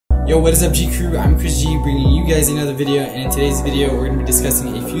Yo, what is up, G Crew? I'm Chris G, bringing you guys another video, and in today's video we're going to be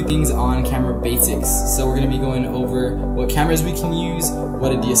discussing a few things on camera basics. So we're going to be going over what cameras we can use,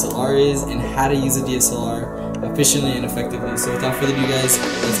 what a DSLR is, and how to use a DSLR efficiently and effectively. So without further ado guys,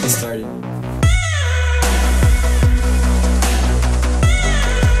 let's get started.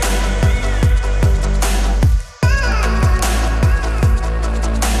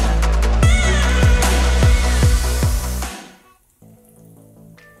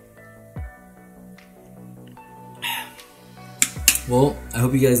 Well, I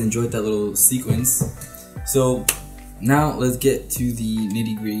hope you guys enjoyed that little sequence. So now let's get to the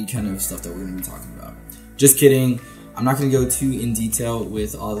nitty-gritty kind of stuff that we're going to be talking about. Just kidding, I'm not going to go too in detail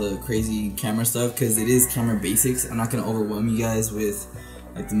with all the crazy camera stuff because it is camera basics. I'm not going to overwhelm you guys with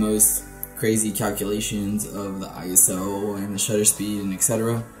like the most crazy calculations of the ISO and the shutter speed and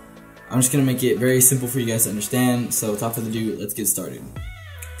etc. I'm just going to make it very simple for you guys to understand. So without further ado, let's get started.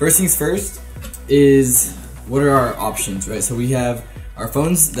 First things first is, what are our options, right? So we have our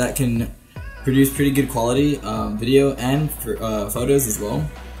phones that can produce pretty good quality video and photos as well,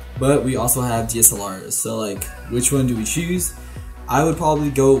 but we also have DSLRs. So like, which one do we choose? I would probably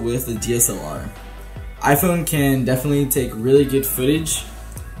go with the DSLR. iPhone can definitely take really good footage,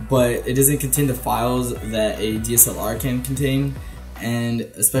 but it doesn't contain the files that a DSLR can contain, and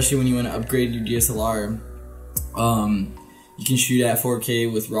especially when you want to upgrade your DSLR, you can shoot at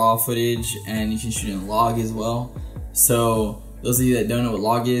 4K with raw footage, and you can shoot in log as well. So those of you that don't know what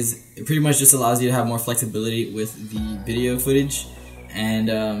log is, it pretty much just allows you to have more flexibility with the video footage.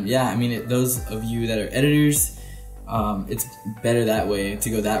 And yeah, I mean, those of you that are editors, it's better that way, to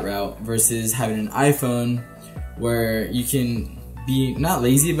go that route, versus having an iPhone where you can be not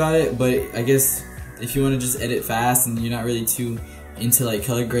lazy about it, but I guess if you want to just edit fast and you're not really too into like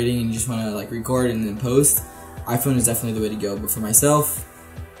color grading and you just want to like record and then post, iPhone is definitely the way to go. But for myself,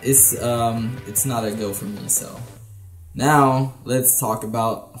 it's not a go for me. So now let's talk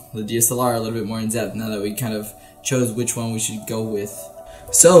about the DSLR a little bit more in depth, now that we kind of chose which one we should go with.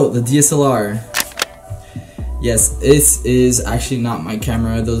 So the DSLR, yes, this is actually not my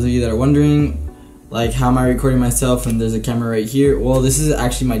camera. Those of you that are wondering, like, how am I recording myself and there's a camera right here? Well, this is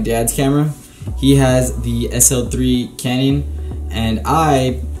actually my dad's camera. He has the SL3 Canon and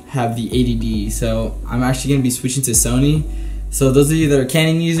I have the 80D, so I'm actually going to be switching to Sony. So those of you that are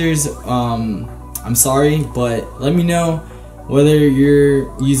Canon users, I'm sorry, but let me know whether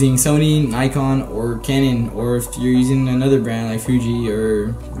you're using Sony, Nikon, or Canon, or if you're using another brand like Fuji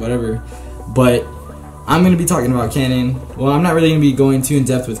or whatever. But I'm going to be talking about Canon. Well, I'm not really going to be going too in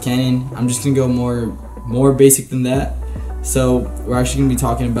depth with Canon. I'm just going to go more basic than that. So we're actually going to be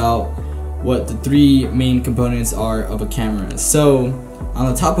talking about what the three main components are of a camera. So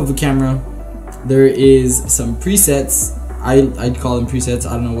on the top of a camera, there is some presets. I'd call them presets.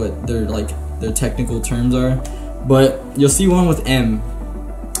 I don't know what their technical terms are, but you'll see one with M.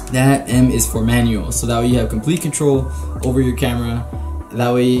 That M is for manual, so that way you have complete control over your camera.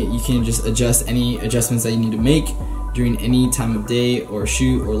 That way you can just adjust any adjustments that you need to make during any time of day or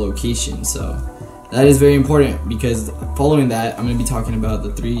shoot or location. So that is very important, because following that, I'm going to be talking about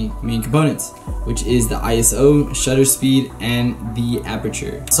the three main components, which is the ISO, shutter speed, and the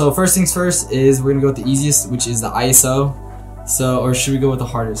aperture. So first things first is we're going to go with the easiest, which is the ISO. So, or should we go with the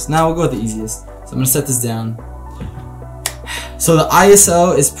hardest? Now we'll go with the easiest. So I'm going to set this down. So the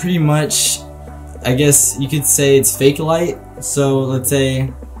ISO is pretty much, I guess you could say, it's fake light. So let's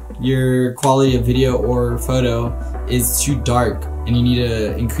say your quality of video or photo is too dark and you need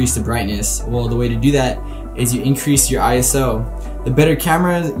to increase the brightness. Well, the way to do that is you increase your ISO. The better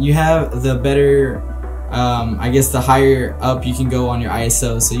camera you have, the better, I guess the higher up you can go on your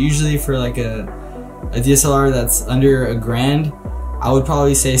ISO. So usually for like a DSLR that's under $1,000, I would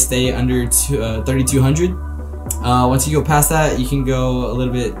probably say stay under 3200. Once you go past that, you can go a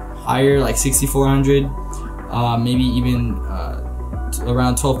little bit higher, like 6400, maybe even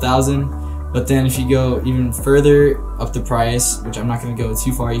around 12,000. But then if you go even further up the price, which I'm not going to go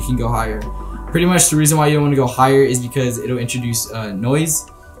too far, you can go higher. Pretty much the reason why you don't want to go higher is because it'll introduce noise.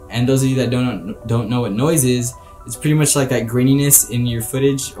 And those of you that don't know what noise is, it's pretty much like that graininess in your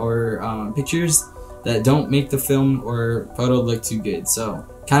footage or pictures that don't make the film or photo look too good. So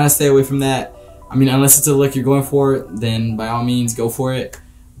kind of stay away from that. I mean, unless it's a look you're going for, then by all means go for it.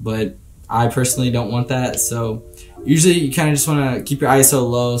 But I personally don't want that. So usually you kind of just want to keep your ISO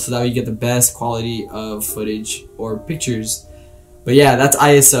low so that way you get the best quality of footage or pictures. But yeah, that's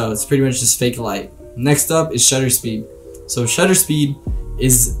ISO. It's pretty much just fake light. Next up is shutter speed. So shutter speed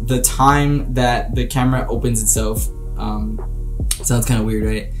is the time that the camera opens itself. Sounds kind of weird,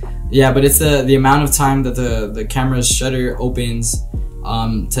 right? Yeah, but it's the amount of time that the camera's shutter opens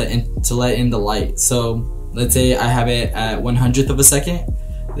to let in the light. So let's say I have it at 1/100th of a second,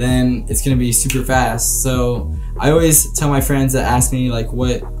 then it's gonna be super fast. So I always tell my friends that ask me like,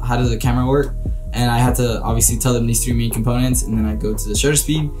 how does the camera work? And I have to obviously tell them these 3 main components, and then I go to the shutter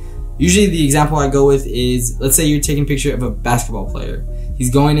speed. Usually the example I go with is, let's say you're taking a picture of a basketball player. He's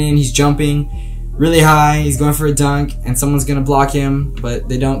going in, he's jumping really high, he's going for a dunk, and someone's gonna block him, but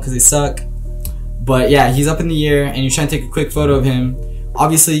they don't because they suck. But yeah, he's up in the air and you're trying to take a quick photo of him.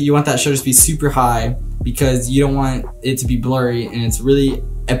 Obviously you want that shutter speed super high because you don't want it to be blurry, and it's really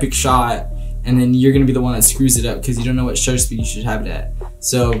epic shot, and then you're gonna be the one that screws it up because you don't know what shutter speed you should have it at.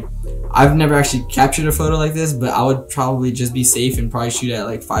 So I've never actually captured a photo like this, but I would probably just be safe and probably shoot at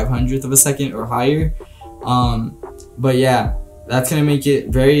like 5/100th of a second or higher. But yeah, that's gonna make it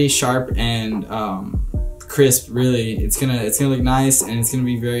very sharp and crisp. Really, it's gonna look nice, and it's gonna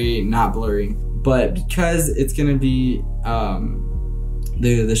be very not blurry. But because it's gonna be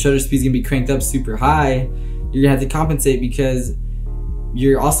the shutter speed is gonna be cranked up super high, you're gonna have to compensate, because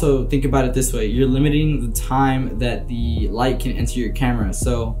you're also, think about it this way, you're limiting the time that the light can enter your camera.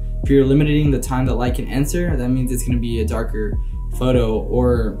 So if you're limiting the time that light can enter, that means it's going to be a darker photo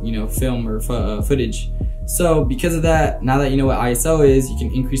or, you know, film or footage. So because of that, now that you know what ISO is, you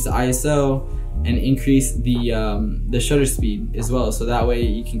can increase the ISO and increase the shutter speed as well. So that way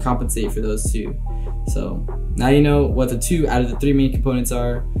you can compensate for those two. So now you know what the 2 out of the 3 main components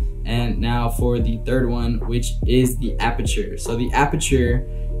are. And now for the third one, which is the aperture. So the aperture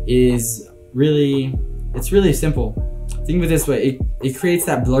is really, it's really simple. Think of it this way, it creates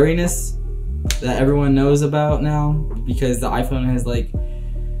that blurriness that everyone knows about now, because the iPhone has like,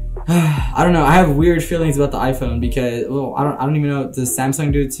 I don't know, I have weird feelings about the iPhone because, well, I don't even know, does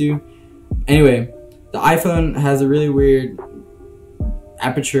Samsung do it too? Anyway, the iPhone has a really weird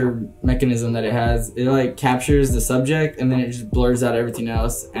aperture mechanism that it has. It like captures the subject and then it just blurs out everything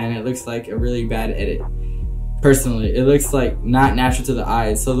else, and it looks like a really bad edit. Personally, it looks like not natural to the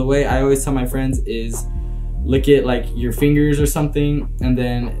eyes. So the way I always tell my friends is, look at like your fingers or something, and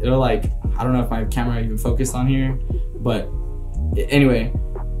then it'll like, I don't know if my camera even focused on here, but anyway,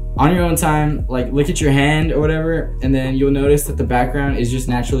 on your own time, like look at your hand or whatever, and then you'll notice that the background is just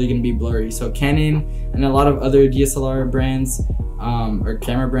naturally going to be blurry. So Canon and a lot of other DSLR brands or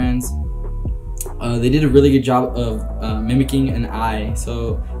camera brands, they did a really good job of mimicking an eye.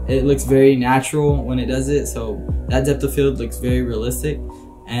 So it looks very natural when it does it. So that depth of field looks very realistic.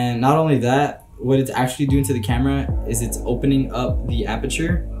 And not only that, what it's actually doing to the camera is it's opening up the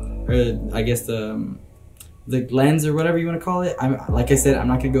aperture, or I guess the lens or whatever you want to call it. Like I said, I'm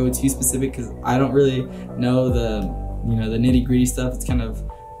not gonna go too specific because I don't really know the nitty-gritty stuff. It's kind of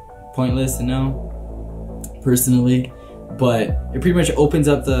pointless to know personally, but it pretty much opens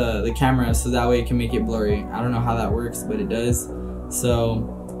up the camera so that way it can make it blurry. I don't know how that works, but it does.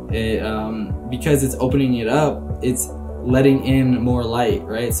 So it because it's opening it up, it's letting in more light,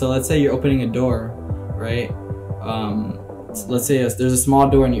 right? So let's say you're opening a door, right? So let's say there's a small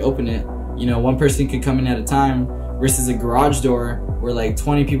door and you open it. You know, one person could come in at a time, versus a garage door where like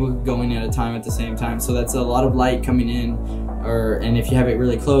 20 people could go in at a time at the same time. So that's a lot of light coming in, and if you have it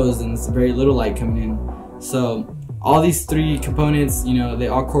really closed, then it's very little light coming in. So all these 3 components, you know, they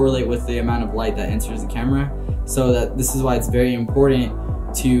all correlate with the amount of light that enters the camera. So that this is why it's very important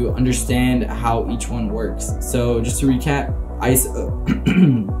to understand how each one works. So just to recap, ISO.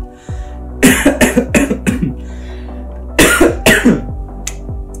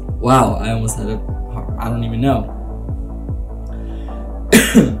 Wow, I almost had I don't even know.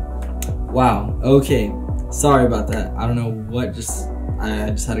 Wow, okay. Sorry about that. I don't know what I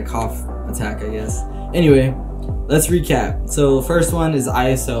just had a cough attack, I guess. Anyway, let's recap. So the first one is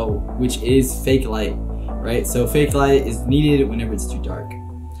ISO, which is fake light, right? So fake light is needed whenever it's too dark.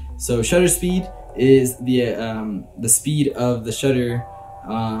 So shutter speed is the speed of the shutter,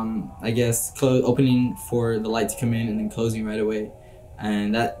 I guess, opening for the light to come in and then closing right away,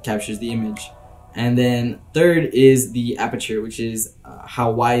 and that captures the image. And then third is the aperture, which is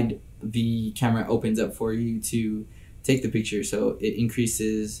how wide the camera opens up for you to take the picture. So it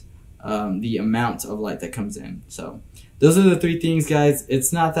increases the amount of light that comes in. So those are the 3 things, guys.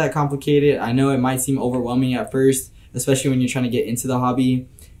 It's not that complicated. I know it might seem overwhelming at first, especially when you're trying to get into the hobby.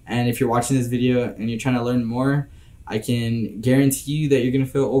 And if you're watching this video and you're trying to learn more, I can guarantee you that you're going to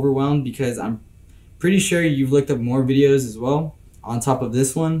feel overwhelmed, because I'm pretty sure you've looked up more videos as well on top of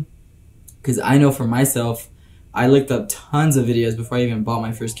this one. Because I know for myself, I looked up tons of videos before I even bought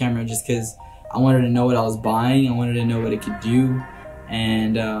my first camera, just because I wanted to know what I was buying. I wanted to know what it could do.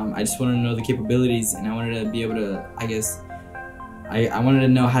 And I just wanted to know the capabilities, and I wanted to be able to, I guess, I wanted to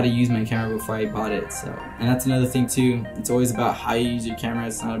know how to use my camera before I bought it. So, and that's another thing too. It's always about how you use your camera.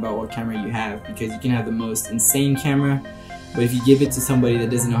 It's not about what camera you have, because you can have the most insane camera, but if you give it to somebody that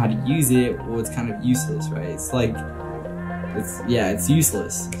doesn't know how to use it, well, it's kind of useless, right? It's like, it's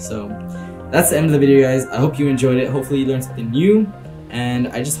useless. So that's the end of the video, guys. I hope you enjoyed it. Hopefully you learned something new, and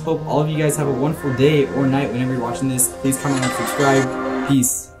I just hope all of you guys have a wonderful day or night whenever you're watching this. Please comment and subscribe.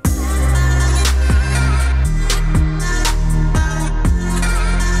 Peace.